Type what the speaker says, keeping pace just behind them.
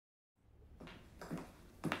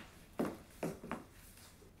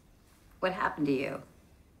What happened to you?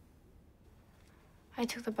 I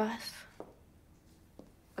took the bus.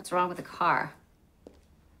 What's wrong with the car?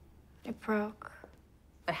 It broke.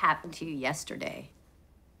 What happened to you yesterday?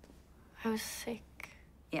 I was sick.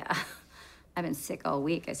 Yeah, I've been sick all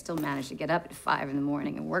week. I still managed to get up at 5 in the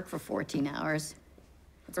morning and work for 14 hours.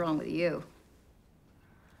 What's wrong with you?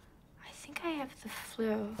 I think I have the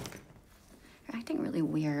flu. You're acting really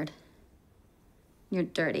weird. You're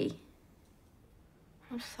dirty.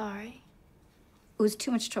 I'm sorry. It was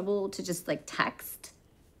too much trouble to just, like, text?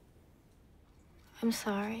 I'm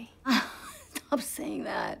sorry. Stop saying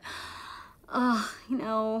that. Oh, you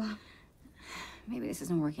know, maybe this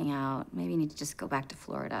isn't working out. Maybe you need to just go back to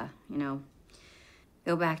Florida, you know?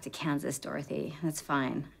 Go back to Kansas, Dorothy. That's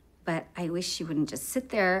fine. But I wish you wouldn't just sit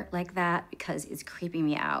there like that because it's creeping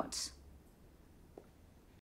me out.